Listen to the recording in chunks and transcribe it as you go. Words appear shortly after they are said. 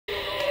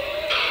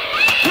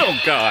Oh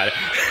God.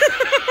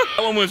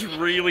 That one was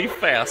really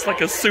fast.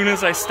 Like as soon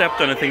as I stepped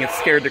on a thing, it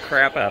scared the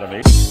crap out of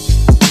me.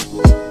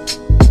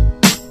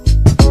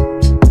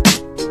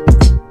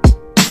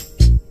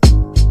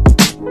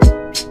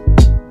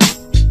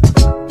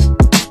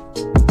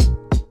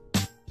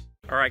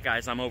 Alright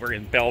guys, I'm over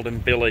in Belden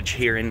Village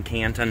here in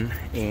Canton,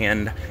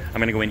 and I'm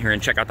gonna go in here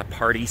and check out the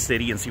Party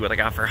City and see what I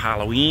got for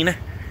Halloween.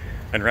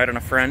 And right on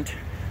the front,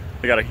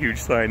 I got a huge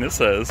sign that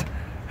says,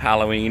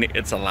 Halloween,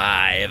 it's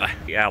alive.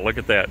 Yeah, look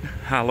at that.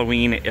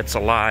 Halloween, it's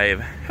alive.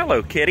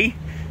 Hello, kitty.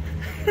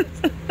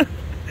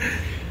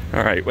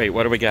 Alright, wait,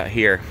 what do we got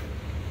here?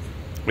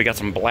 We got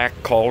some black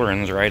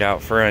cauldrons right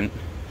out front.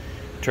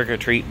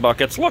 Trick-or-treat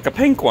buckets. Look, a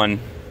pink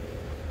one.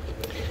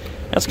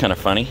 That's kind of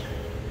funny.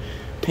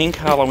 Pink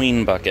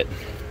Halloween bucket.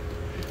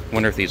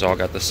 Wonder if these all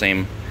got the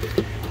same,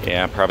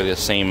 yeah, probably the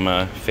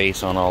same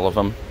face on all of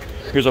them.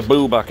 Here's a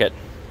boo bucket.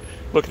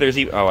 Look, there's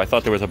even, oh, I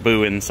thought there was a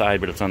boo inside,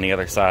 but it's on the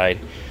other side.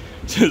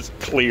 It's just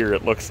clear,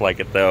 it looks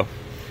like it though.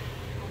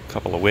 A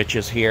couple of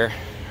witches here.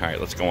 All right,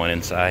 let's go on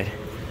inside.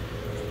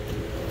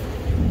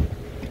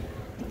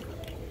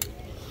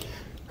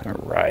 All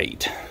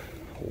right,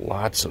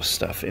 lots of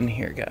stuff in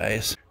here,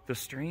 guys. The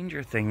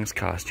Stranger Things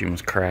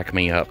costumes crack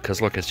me up,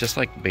 because look, it's just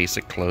like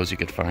basic clothes you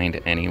could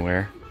find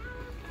anywhere.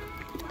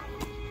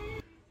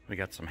 We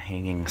got some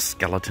hanging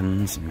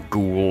skeletons and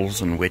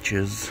ghouls and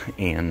witches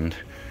and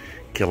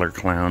killer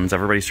clowns.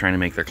 Everybody's trying to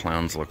make their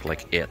clowns look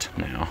like it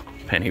now,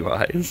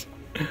 Pennywise.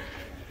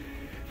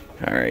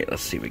 Alright,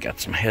 let's see, we got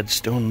some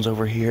headstones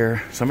over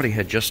here. Somebody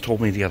had just told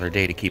me the other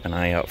day to keep an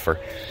eye out for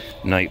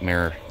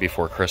Nightmare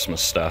Before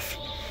Christmas stuff.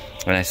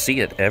 And I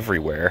see it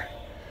everywhere.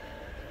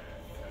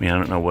 I mean, I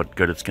don't know what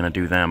good it's going to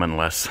do them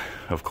unless,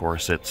 of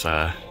course, it's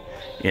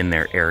in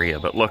their area.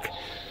 But look,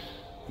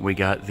 we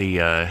got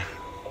the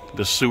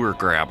sewer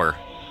grabber,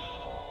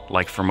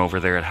 like from over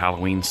there at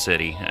Halloween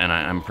City. And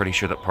I'm pretty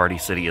sure that Party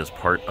City is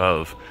part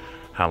of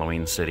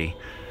Halloween City.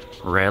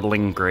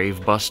 Rattling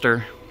Grave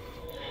Buster.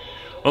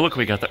 Oh, look,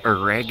 we got the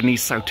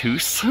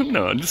Arachnisautus.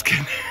 No, I'm just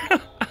kidding.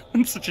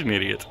 I'm such an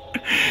idiot.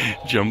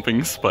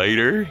 Jumping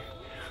Spider.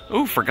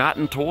 Oh,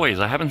 Forgotten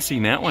Toys. I haven't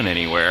seen that one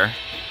anywhere.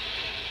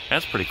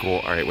 That's pretty cool.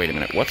 All right, wait a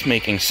minute. What's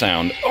making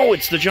sound? Oh,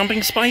 it's the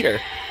jumping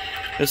spider.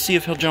 Let's see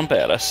if he'll jump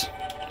at us.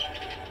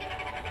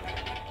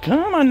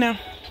 Come on now.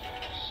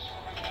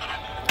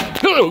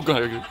 Oh,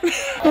 God.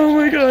 Oh,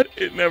 my God.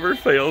 It never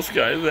fails,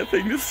 guys. That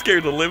thing just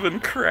scared the living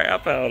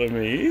crap out of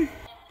me.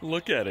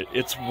 Look at it.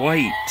 It's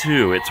white,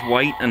 too. It's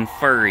white and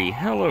furry.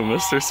 Hello,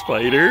 Mr.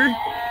 Spider.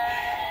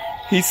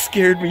 He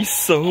scared me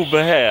so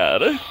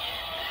bad.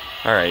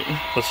 All right,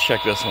 let's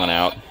check this one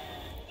out.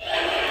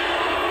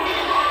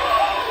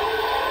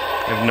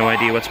 I have no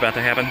idea what's about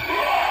to happen.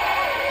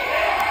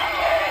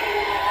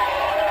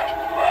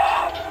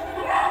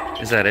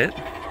 Is that it?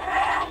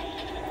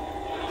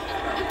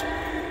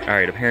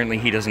 Alright, apparently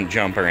he doesn't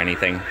jump or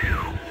anything.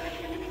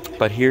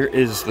 But here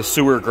is the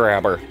sewer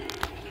grabber.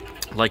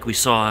 Like we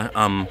saw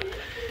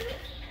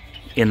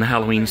in the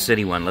Halloween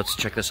City one. Let's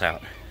check this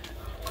out.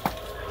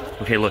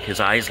 Okay, look, his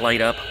eyes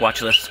light up. Watch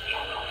this.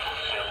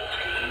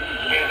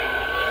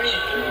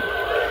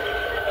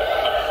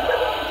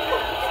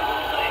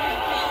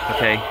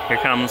 Okay, here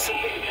comes.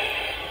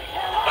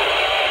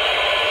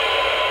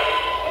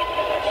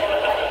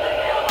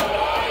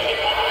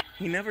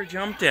 He never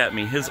jumped at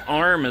me. His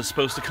arm is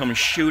supposed to come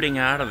shooting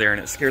out of there,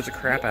 and it scares the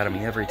crap out of me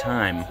every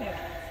time.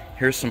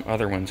 Here's some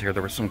other ones here.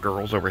 There were some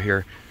girls over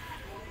here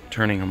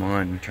turning them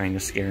on, trying to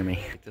scare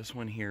me. This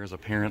one here is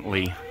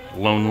apparently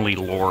Lonely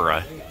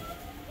Laura,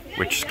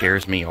 which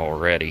scares me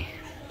already.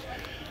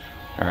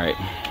 All right.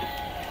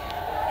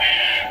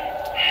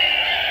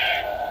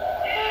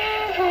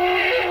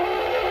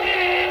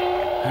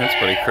 That's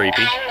pretty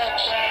creepy.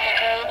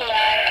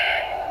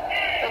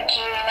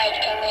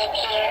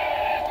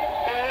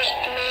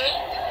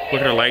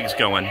 Look at her legs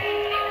going.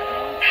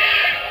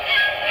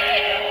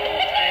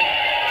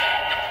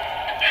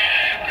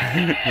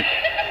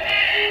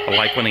 I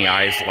like when the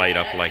eyes light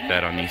up like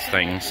that on these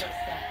things.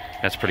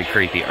 That's pretty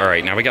creepy.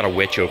 Alright, now we got a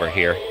witch over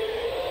here.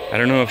 I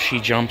don't know if she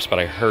jumps, but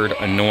I heard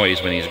a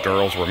noise when these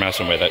girls were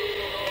messing with it.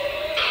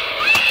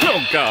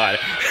 Oh, God.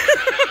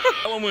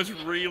 That one was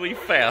really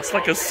fast.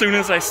 Like, as soon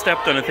as I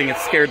stepped on a thing, it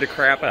scared the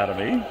crap out of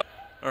me.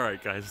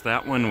 Alright, guys,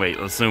 that one, wait,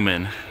 let's zoom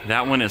in.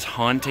 That one is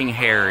Haunting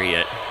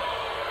Harriet.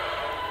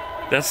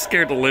 That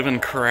scared the living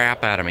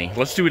crap out of me.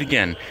 Let's do it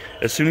again.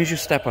 As soon as you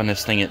step on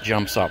this thing, it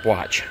jumps up.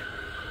 Watch.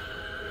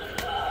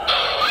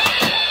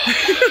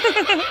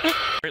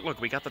 Alright, look,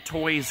 we got the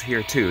toys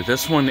here, too.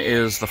 This one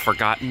is the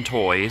Forgotten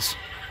Toys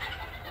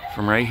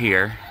from right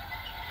here.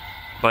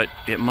 But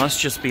it must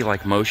just be,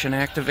 like, motion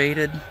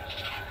activated,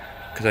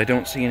 because I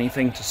don't see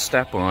anything to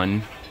step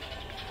on.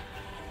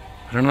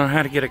 I don't know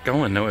how to get it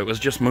going, though. It was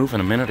just moving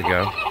a minute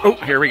ago. Oh,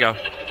 here we go.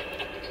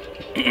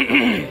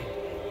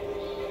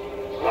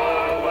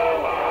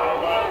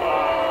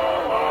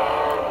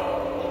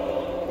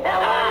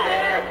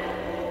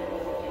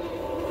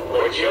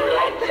 Would you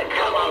like to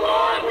come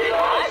along with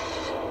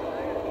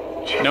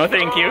us? No,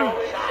 thank you.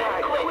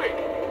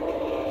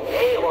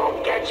 They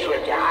won't get you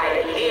if you hide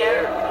it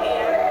here.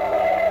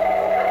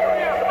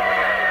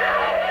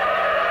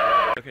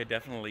 Okay,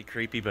 definitely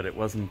creepy, but it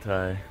wasn't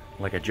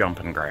like a jump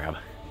and grab.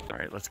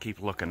 Alright, let's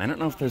keep looking. I don't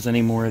know if there's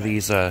any more of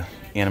these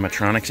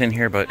animatronics in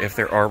here, but if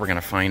there are, we're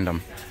gonna find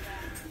them.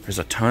 There's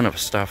a ton of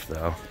stuff,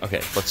 though.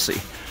 Okay, let's see.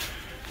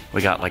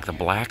 We got, like, the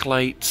black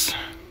lights.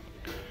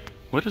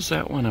 What is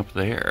that one up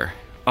there?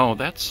 Oh,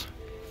 that's...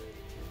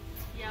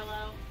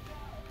 Yellow.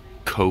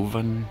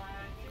 Coven.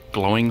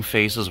 Glowing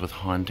faces with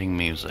haunting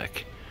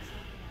music.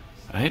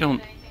 I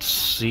don't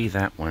see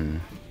that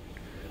one.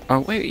 Oh,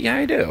 wait, yeah,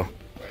 I do.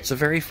 It's the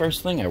very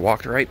first thing. I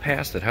walked right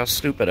past it. How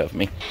stupid of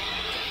me.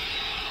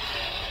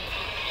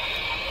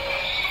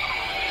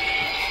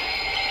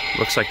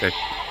 Looks like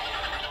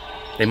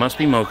they must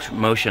be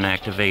motion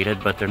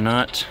activated, but they're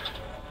not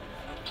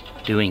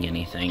doing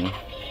anything.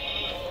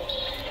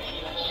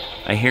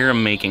 I hear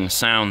them making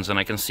sounds, and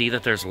I can see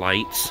that there's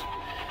lights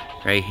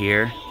right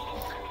here.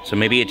 So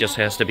maybe it just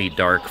has to be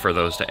dark for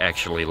those to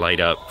actually light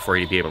up for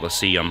you to be able to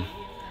see them.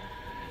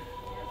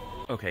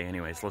 Okay,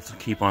 anyways, let's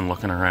keep on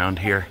looking around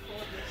here.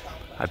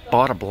 I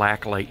bought a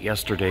black light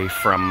yesterday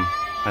from,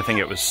 I think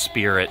it was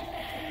Spirit.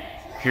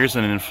 Here's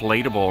an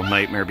inflatable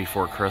Nightmare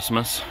Before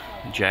Christmas.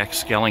 Jack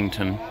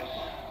Skellington.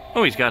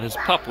 Oh, he's got his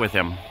pup with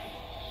him.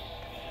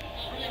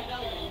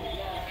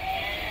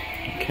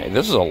 Okay,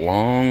 this is a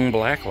long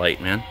black light,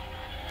 man.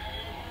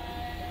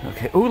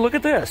 Okay, oh, look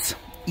at this.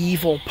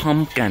 Evil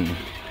pumpkin.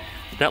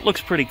 That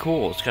looks pretty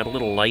cool. It's got a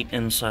little light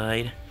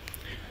inside.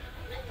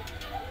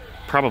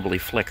 Probably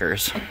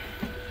flickers.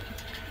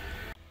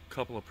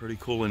 Couple of pretty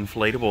cool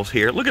inflatables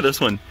here. Look at this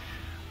one.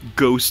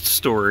 Ghost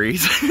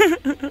Stories.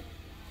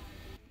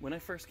 When I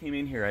first came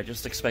in here, I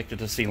just expected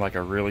to see like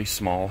a really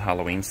small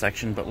Halloween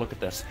section, but look at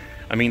this.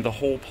 I mean, the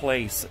whole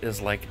place is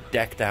like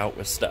decked out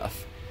with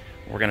stuff.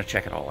 We're gonna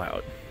check it all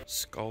out.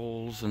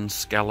 Skulls and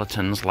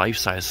skeletons,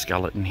 life-size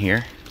skeleton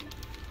here.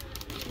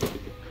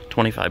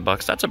 25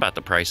 bucks. That's about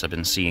the price. I've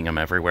been seeing them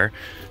everywhere.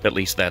 At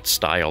least that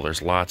style.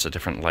 There's lots of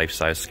different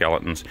life-size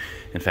skeletons.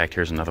 In fact,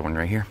 here's another one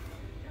right here.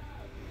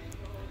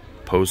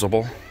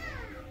 Posable.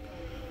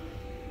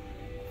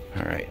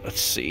 All right,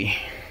 let's see.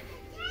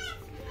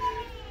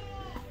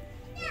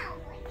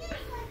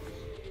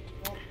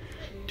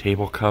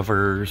 Table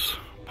covers,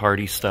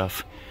 party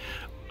stuff,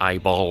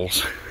 eyeballs.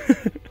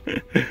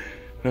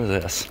 What is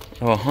this?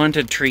 Oh, a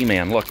haunted tree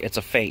man. Look, it's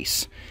a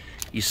face.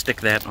 You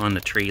stick that on the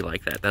tree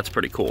like that. That's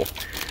pretty cool.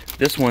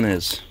 This one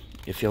is,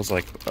 it feels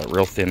like a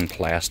real thin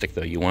plastic,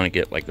 though. You want to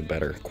get like the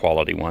better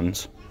quality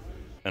ones.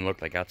 And look,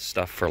 they got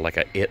stuff for like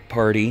a it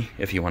party.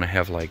 If you want to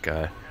have like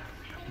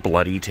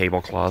bloody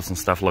tablecloths and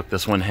stuff. Look,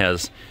 this one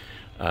has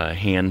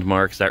hand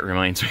marks. That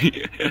reminds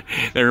me.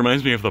 That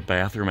reminds me of the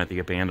bathroom at the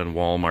abandoned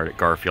Walmart at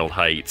Garfield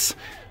Heights.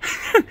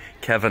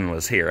 Kevin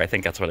was here. I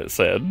think that's what it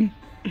said.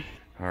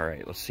 All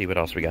right, let's see what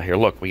else we got here.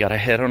 Look, we got a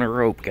head on a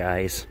rope,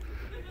 guys,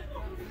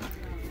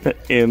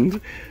 and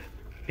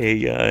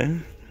a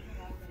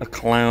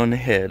clown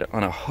head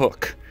on a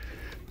hook.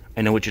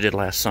 I know what you did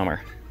last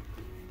summer.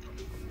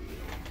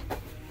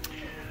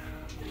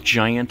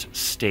 Giant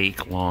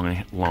steak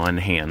lawn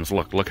hands.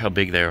 Look how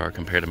big they are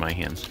compared to my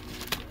hands.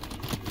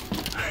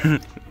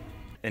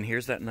 And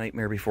here's that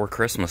Nightmare Before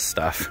Christmas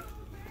stuff.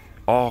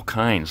 All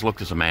kinds. Look,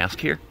 there's a mask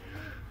here.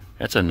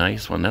 That's a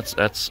nice one.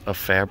 That's a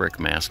fabric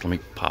mask. Let me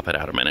pop it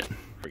out a minute. There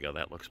we go.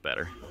 That looks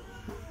better.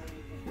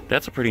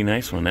 That's a pretty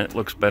nice one. That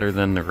looks better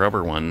than the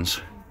rubber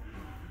ones.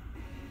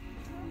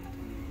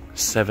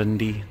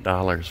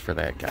 $70 for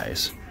that,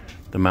 guys.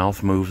 The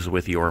mouth moves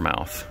with your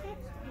mouth.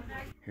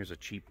 Here's a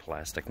cheap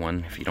plastic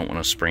one if you don't want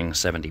to spring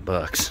 70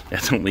 bucks.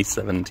 That's only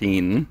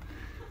 17.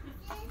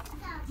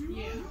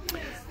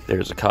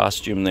 There's a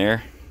costume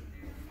there.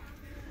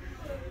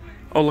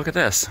 Oh, look at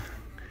this.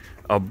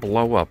 A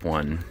blow-up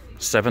one.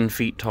 7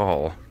 feet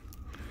tall.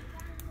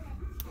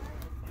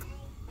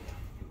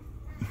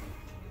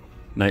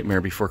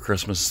 Nightmare Before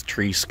Christmas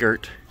tree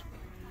skirt.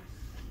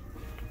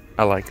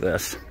 I like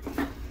this.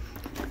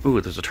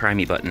 Ooh, there's a try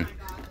me button.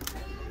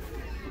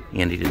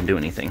 Andy didn't do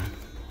anything.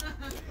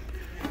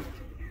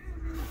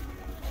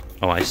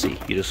 Oh, I see.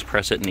 You just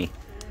press it and he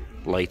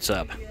lights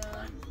up.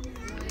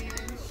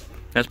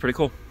 That's pretty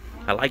cool.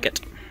 I like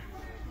it.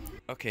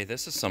 Okay,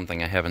 this is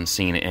something I haven't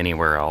seen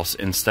anywhere else.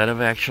 Instead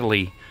of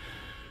actually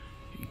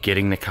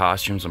getting the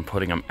costumes and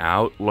putting them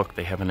out, look,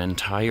 they have an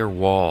entire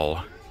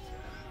wall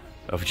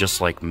of just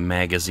like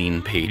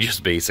magazine pages,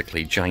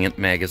 basically. Giant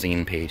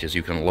magazine pages.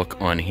 You can look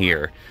on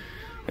here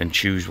and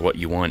choose what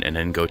you want and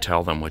then go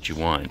tell them what you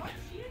want.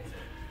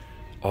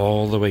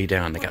 All the way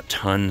down. They got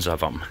tons of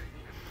them.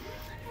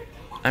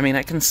 I mean,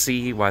 I can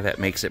see why that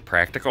makes it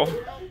practical.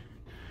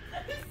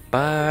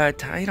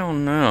 But I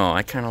don't know.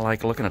 I kind of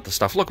like looking at the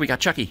stuff. Look, we got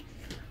Chucky.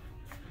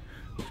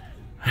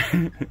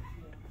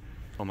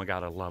 Oh my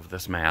god, I love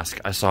this mask.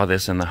 I saw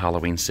this in the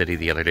Halloween City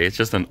the other day. It's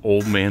just an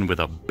old man with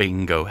a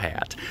bingo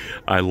hat.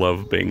 I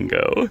love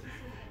bingo.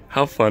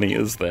 How funny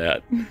is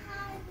that?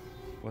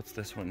 What's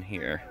this one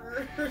here?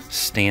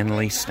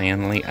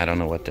 Stanley. I don't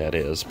know what that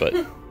is, but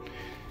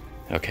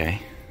okay.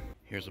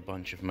 Here's a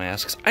bunch of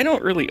masks. I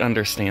don't really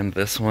understand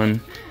this one.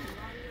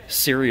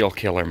 Serial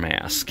killer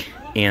mask.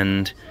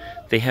 And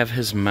they have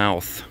his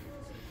mouth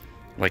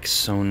like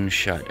sewn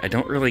shut. I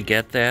don't really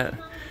get that.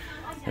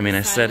 I mean,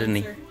 I said in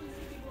the...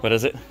 What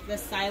is it? The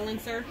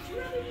silencer.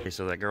 Okay,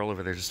 so that girl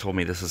over there just told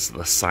me this is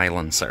the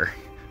silencer.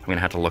 I'm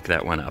gonna have to look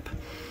that one up.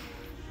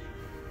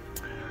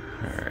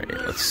 Alright,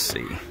 let's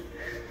see.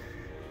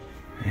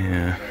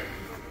 Yeah.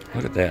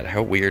 Look at that.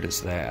 How weird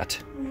is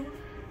that?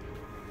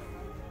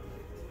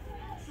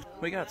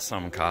 We got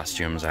some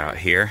costumes out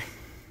here.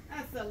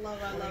 That's the love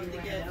I love to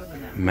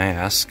get.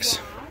 Masks.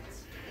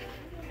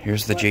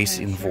 Here's the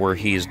Jason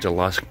Voorhees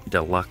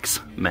deluxe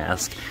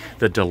mask.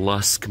 The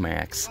Deluxe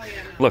Max.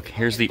 Look,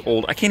 here's the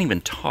old... I can't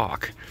even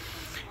talk.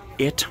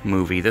 It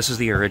movie. This is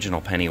the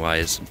original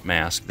Pennywise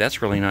mask.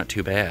 That's really not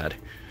too bad.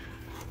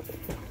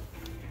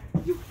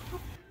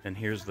 And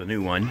here's the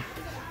new one.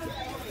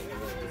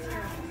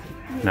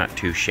 Not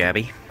too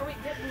shabby.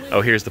 Oh,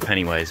 here's the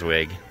Pennywise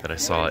wig that I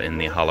saw in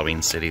the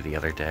Halloween City the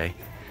other day.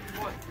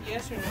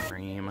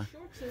 Scream.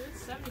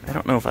 I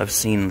don't know if I've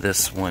seen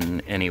this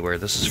one anywhere.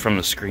 This is from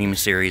the Scream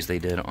series they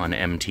did on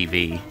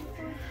MTV.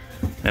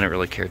 I didn't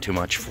really care too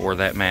much for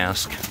that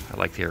mask. I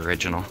like the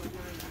original.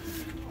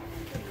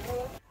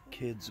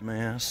 Kids'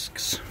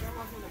 masks.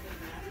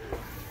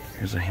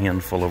 Here's a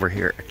handful over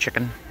here. A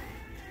chicken.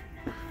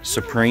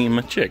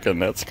 Supreme chicken,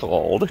 that's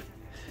called. Of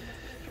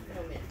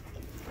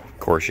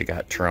course, you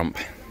got Trump.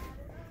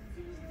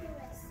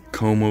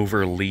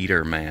 Comb-over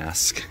leader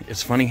mask.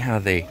 It's funny how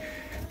they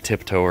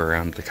tiptoe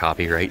around the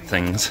copyright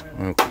things.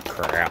 Oh,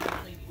 crap.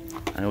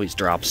 I always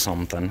drop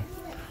something.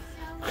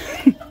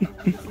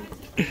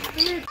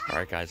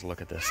 Alright, guys,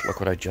 look at this. Look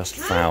what I just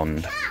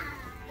found.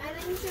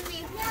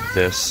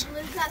 This.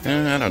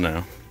 I don't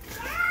know.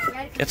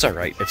 It's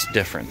alright. It's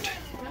different.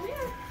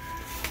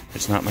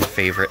 It's not my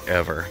favorite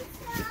ever.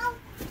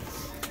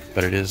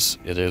 But it is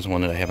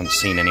one that I haven't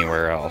seen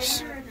anywhere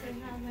else.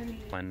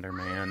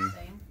 Slenderman.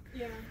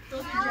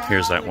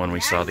 Here's that one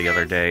we saw the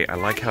other day. I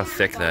like how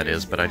thick that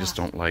is, but I just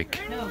don't like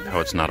how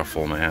it's not a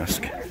full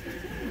mask.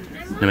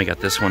 Then we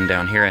got this one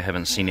down here I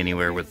haven't seen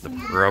anywhere with the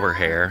rubber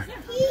hair.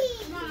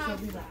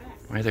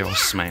 Why are they all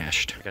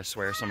smashed? I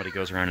swear somebody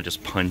goes around and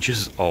just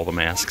punches all the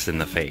masks in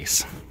the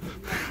face.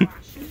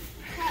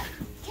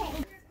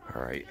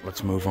 Alright,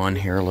 let's move on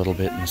here a little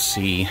bit and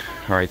see.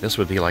 Alright, this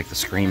would be like the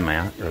Scream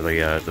mat, or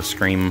the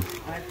Scream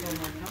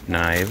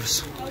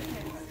knives.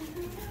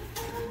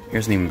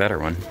 Here's an even better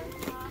one.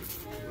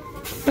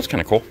 That's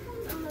kind of cool.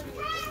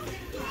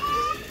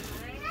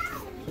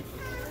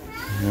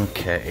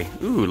 Okay.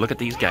 Ooh, look at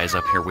these guys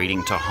up here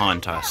waiting to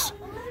haunt us.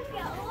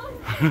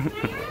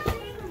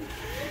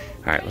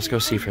 Alright, let's go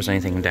see if there's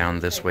anything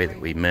down this way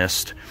that we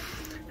missed.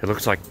 It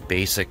looks like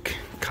basic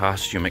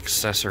costume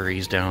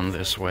accessories down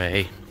this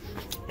way.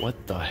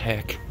 What the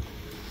heck?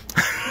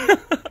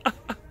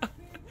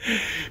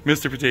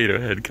 Mr. Potato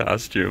Head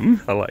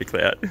costume. I like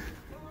that.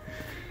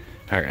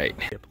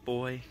 Alright. Hip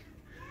boy.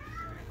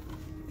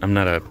 I'm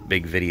not a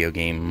big video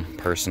game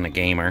person, a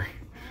gamer,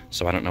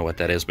 so I don't know what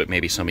that is, but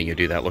maybe some of you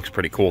do. That looks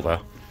pretty cool, though.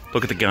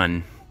 Look at the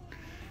gun.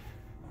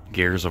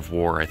 Gears of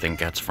War, I think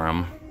that's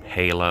from.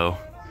 Halo.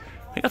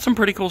 They got some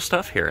pretty cool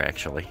stuff here,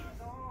 actually.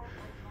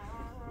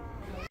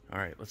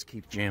 Alright, let's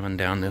keep jamming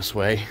down this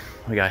way.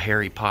 We got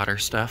Harry Potter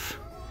stuff.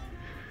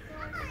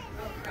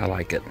 I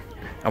like it.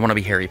 I want to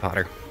be Harry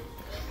Potter.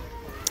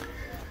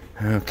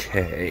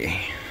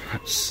 Okay,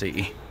 let's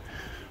see.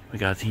 We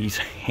got these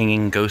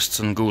hanging ghosts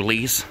and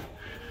ghoulies.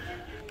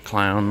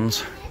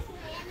 Clowns.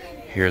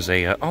 Here's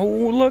a... oh,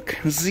 look!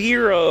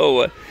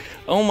 Zero!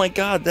 Oh my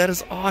god, that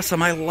is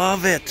awesome. I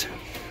love it.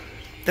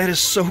 That is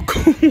so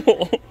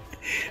cool.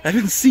 I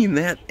haven't seen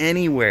that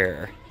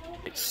anywhere.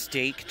 It's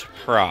staked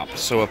prop.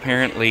 So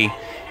apparently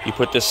you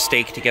put this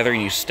stake together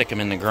and you stick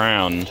them in the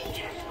ground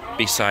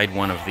beside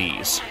one of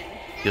these.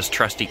 His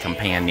trusty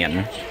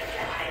companion.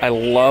 I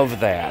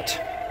love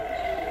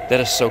that. That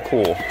is so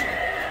cool.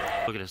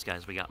 Look at this,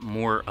 guys. We got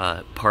more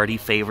party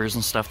favors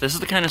and stuff. This is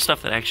the kind of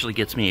stuff that actually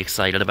gets me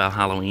excited about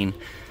Halloween.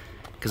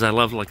 Because I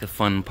love, like, the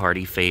fun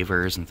party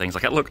favors and things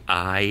like that. Look,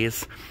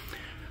 eyes,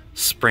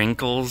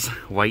 sprinkles,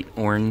 white,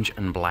 orange,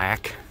 and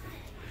black.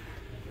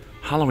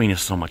 Halloween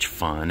is so much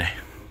fun.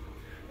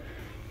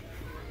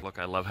 Look,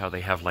 I love how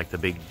they have, like, the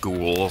big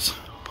ghouls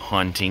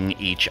haunting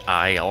each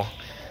aisle.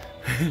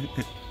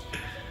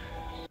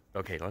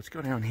 Okay, let's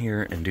go down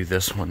here and do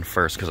this one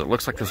first, because it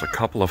looks like there's a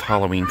couple of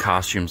Halloween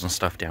costumes and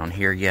stuff down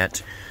here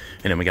yet.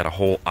 And then we got a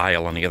whole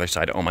aisle on the other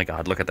side. Oh my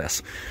god, look at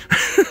this.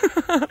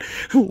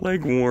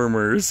 Leg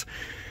warmers.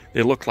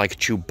 They look like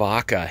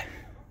Chewbacca.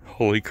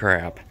 Holy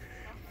crap.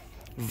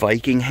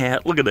 Viking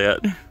hat, look at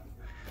that.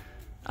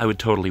 I would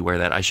totally wear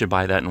that. I should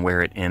buy that and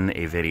wear it in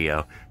a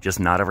video. Just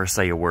not ever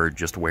say a word,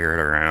 just wear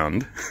it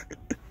around.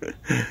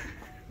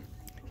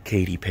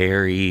 Katy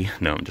Perry.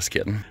 No, I'm just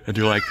kidding. I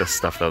do like this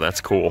stuff, though.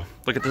 That's cool.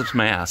 Look at this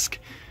mask.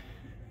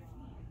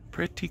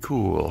 Pretty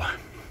cool.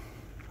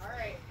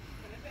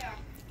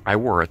 I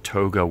wore a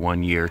toga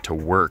one year to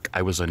work.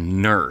 I was a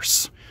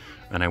nurse,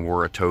 and I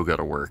wore a toga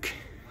to work.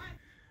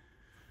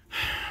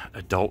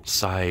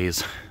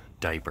 adult-size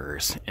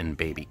diapers and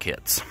baby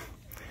kits.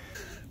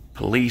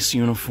 Police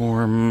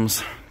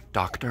uniforms,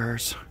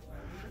 doctors,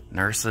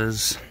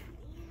 nurses.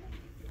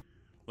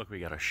 Look, we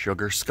got a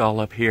sugar skull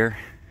up here.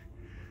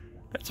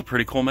 That's a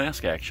pretty cool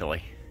mask,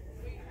 actually.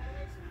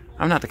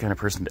 I'm not the kind of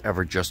person to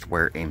ever just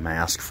wear a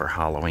mask for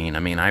Halloween. I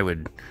mean, I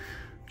would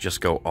just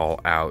go all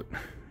out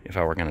if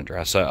I were going to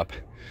dress up.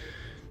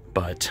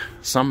 But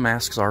some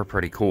masks are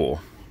pretty cool.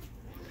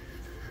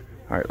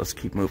 Alright, let's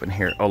keep moving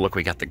here. Oh, look,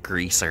 we got the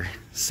greaser.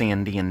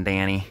 Sandy and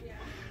Danny.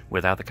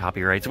 Without the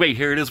copyrights. Wait,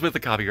 here it is with the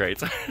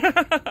copyrights.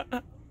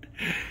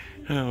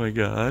 Oh my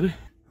god.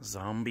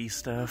 Zombie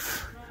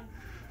stuff.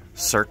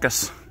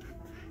 Circus.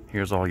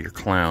 Here's all your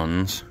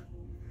clowns.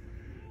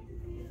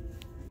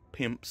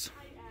 Pimps.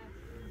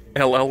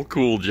 LL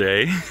Cool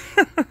J.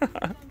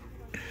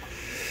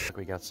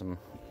 We got some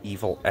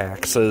evil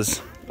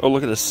axes. Oh,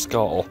 look at this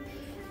skull.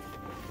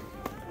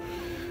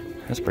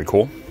 That's pretty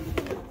cool.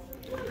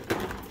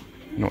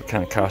 You know what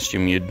kind of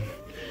costume you'd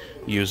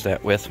use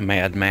that with?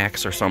 Mad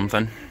Max or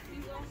something.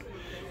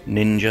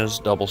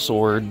 Ninjas, double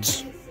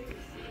swords.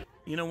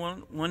 You know,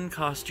 one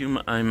costume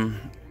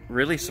I'm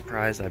really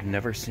surprised I've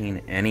never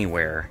seen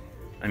anywhere,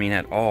 I mean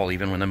at all,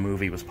 even when the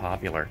movie was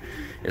popular,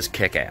 is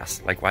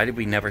Kick-Ass. Like, why did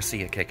we never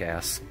see a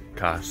Kick-Ass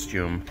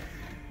costume?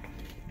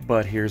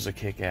 But here's a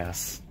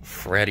Kick-Ass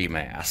Freddy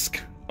mask.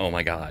 Oh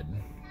my god.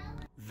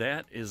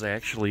 That is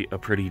actually a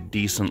pretty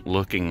decent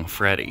looking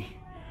Freddy.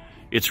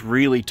 It's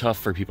really tough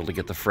for people to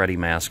get the Freddy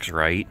masks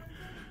right,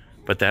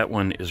 but that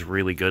one is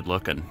really good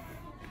looking.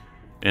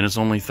 And it's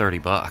only 30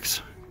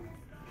 bucks.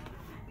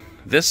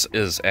 This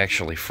is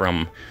actually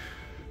from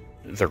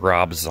the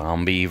Rob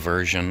Zombie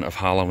version of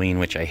Halloween,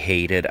 which I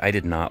hated. I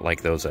did not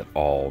like those at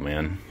all,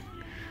 man.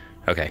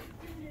 Okay,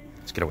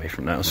 let's get away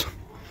from those.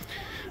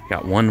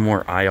 Got one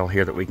more aisle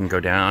here that we can go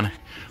down.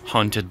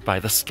 Haunted by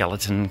the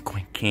Skeleton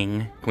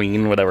King,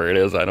 Queen, whatever it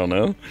is, I don't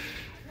know.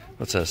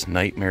 What's this?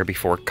 Nightmare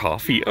Before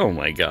Coffee? Oh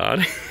my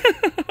god.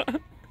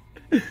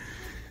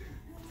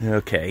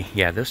 Okay,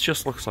 yeah, this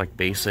just looks like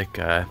basic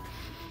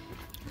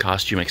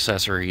costume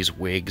accessories,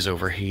 wigs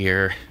over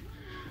here.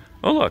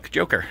 Oh look,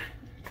 Joker.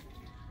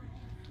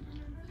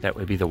 That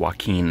would be the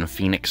Joaquin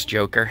Phoenix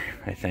Joker,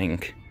 I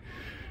think.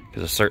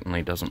 Because it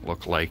certainly doesn't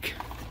look like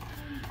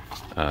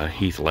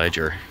Heath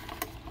Ledger.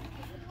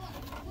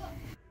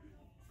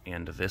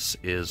 And this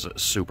is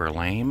super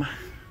lame.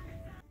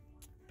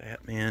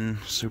 Batman,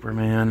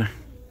 Superman.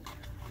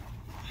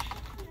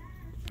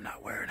 I'm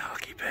not wearing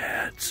hockey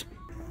pads.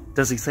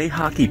 Does he say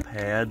hockey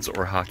pads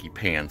or hockey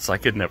pants? I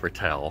could never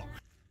tell.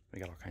 We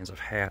got all kinds of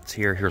hats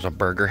here. Here's a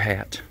burger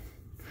hat.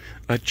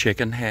 A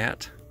chicken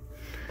hat.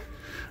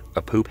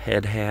 A poop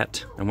head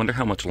hat. I wonder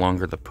how much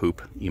longer the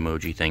poop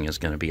emoji thing is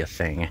going to be a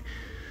thing.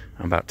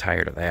 I'm about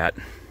tired of that.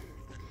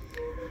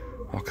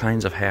 All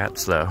kinds of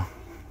hats, though.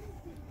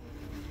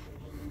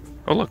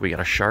 Oh, look, we got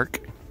a shark.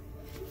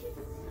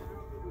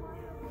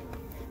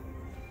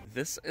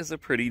 This is a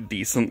pretty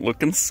decent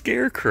looking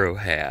scarecrow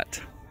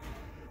hat.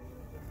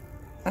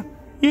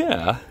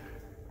 Yeah.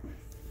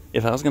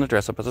 If I was going to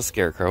dress up as a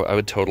scarecrow, I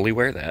would totally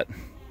wear that.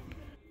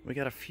 We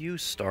got a few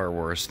Star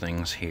Wars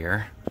things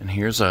here. And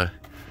here's a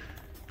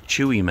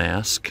Chewie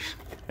mask.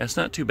 That's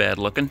not too bad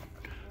looking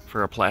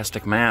for a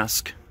plastic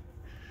mask.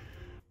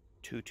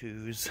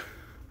 Tutus.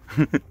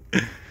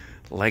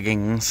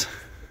 Leggings.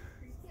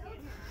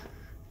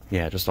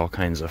 Yeah, just all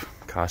kinds of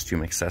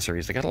costume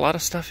accessories. They got a lot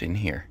of stuff in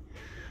here.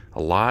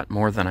 A lot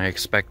more than I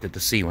expected to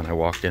see when I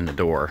walked in the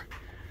door.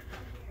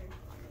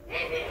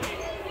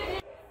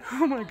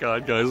 Oh my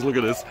god, guys, look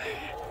at this.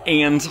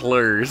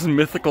 Antlers,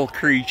 mythical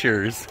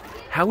creatures.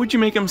 How would you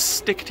make them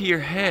stick to your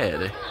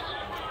head?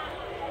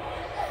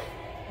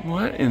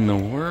 What in the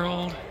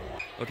world?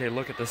 Okay,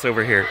 look at this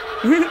over here.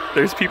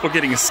 There's people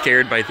getting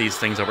scared by these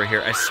things over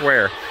here. I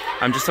swear,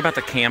 I'm just about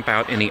to camp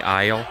out in the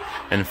aisle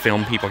and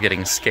film people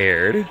getting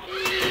scared.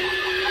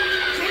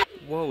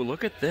 Whoa,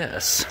 look at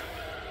this.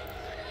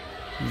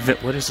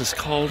 What is this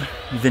called?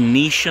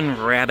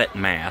 Venetian rabbit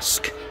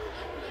mask.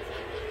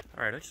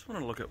 Alright, I just want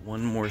to look at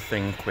one more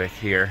thing quick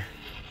here.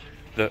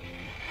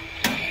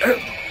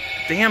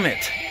 Damn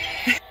it!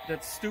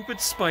 That stupid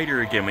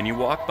spider again. When you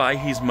walk by,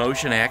 he's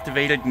motion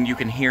activated and you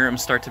can hear him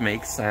start to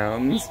make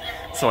sounds.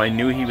 So I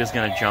knew he was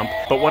going to jump.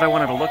 But what I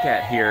wanted to look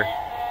at here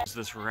is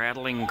this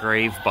rattling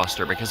grave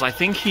buster, because I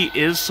think he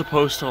is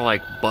supposed to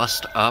like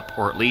bust up,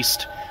 or at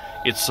least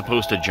it's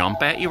supposed to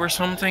jump at you or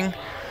something.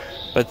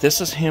 But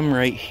this is him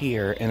right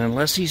here, and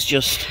unless he's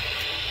just...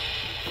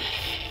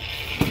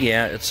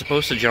 Yeah, it's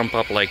supposed to jump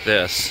up like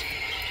this,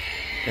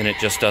 and it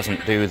just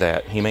doesn't do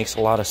that. He makes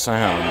a lot of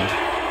sound.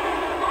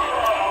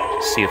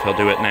 Let's see if he'll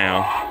do it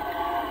now.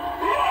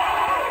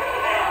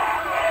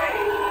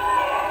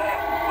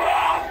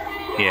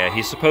 Yeah,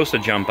 he's supposed to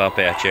jump up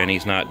at you, and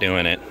he's not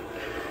doing it.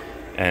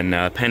 And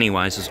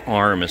Pennywise's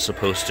arm is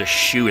supposed to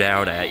shoot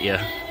out at you.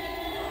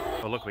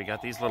 Oh look, we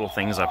got these little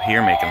things up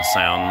here making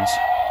sounds.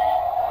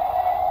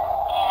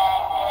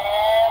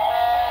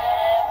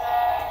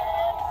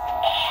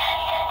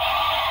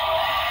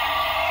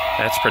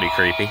 That's pretty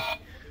creepy.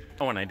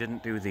 Oh, and I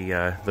didn't do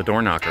the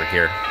door knocker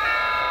here.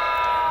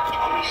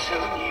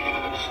 27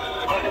 years,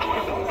 I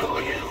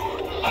remember you.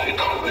 I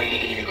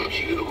craved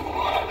you. Oh,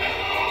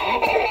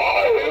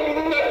 I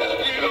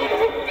missed you.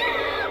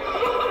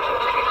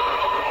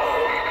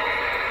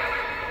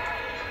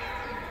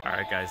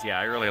 Alright guys, yeah,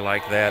 I really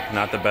like that.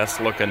 Not the best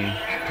looking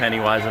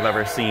Pennywise I've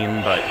ever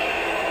seen, but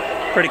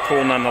pretty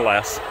cool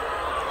nonetheless.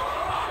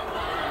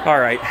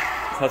 Alright,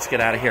 let's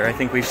get out of here. I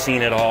think we've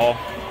seen it all.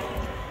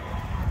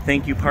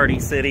 Thank you,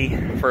 Party City,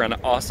 for an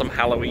awesome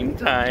Halloween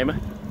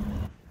time.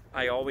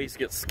 I always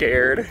get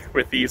scared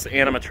with these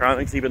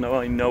animatronics, even though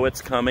I know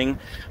it's coming,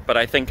 but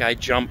I think I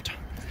jumped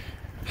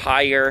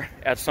higher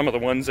at some of the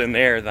ones in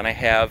there than I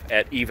have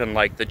at even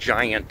like the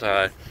giant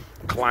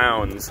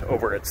clowns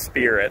over at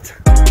Spirit.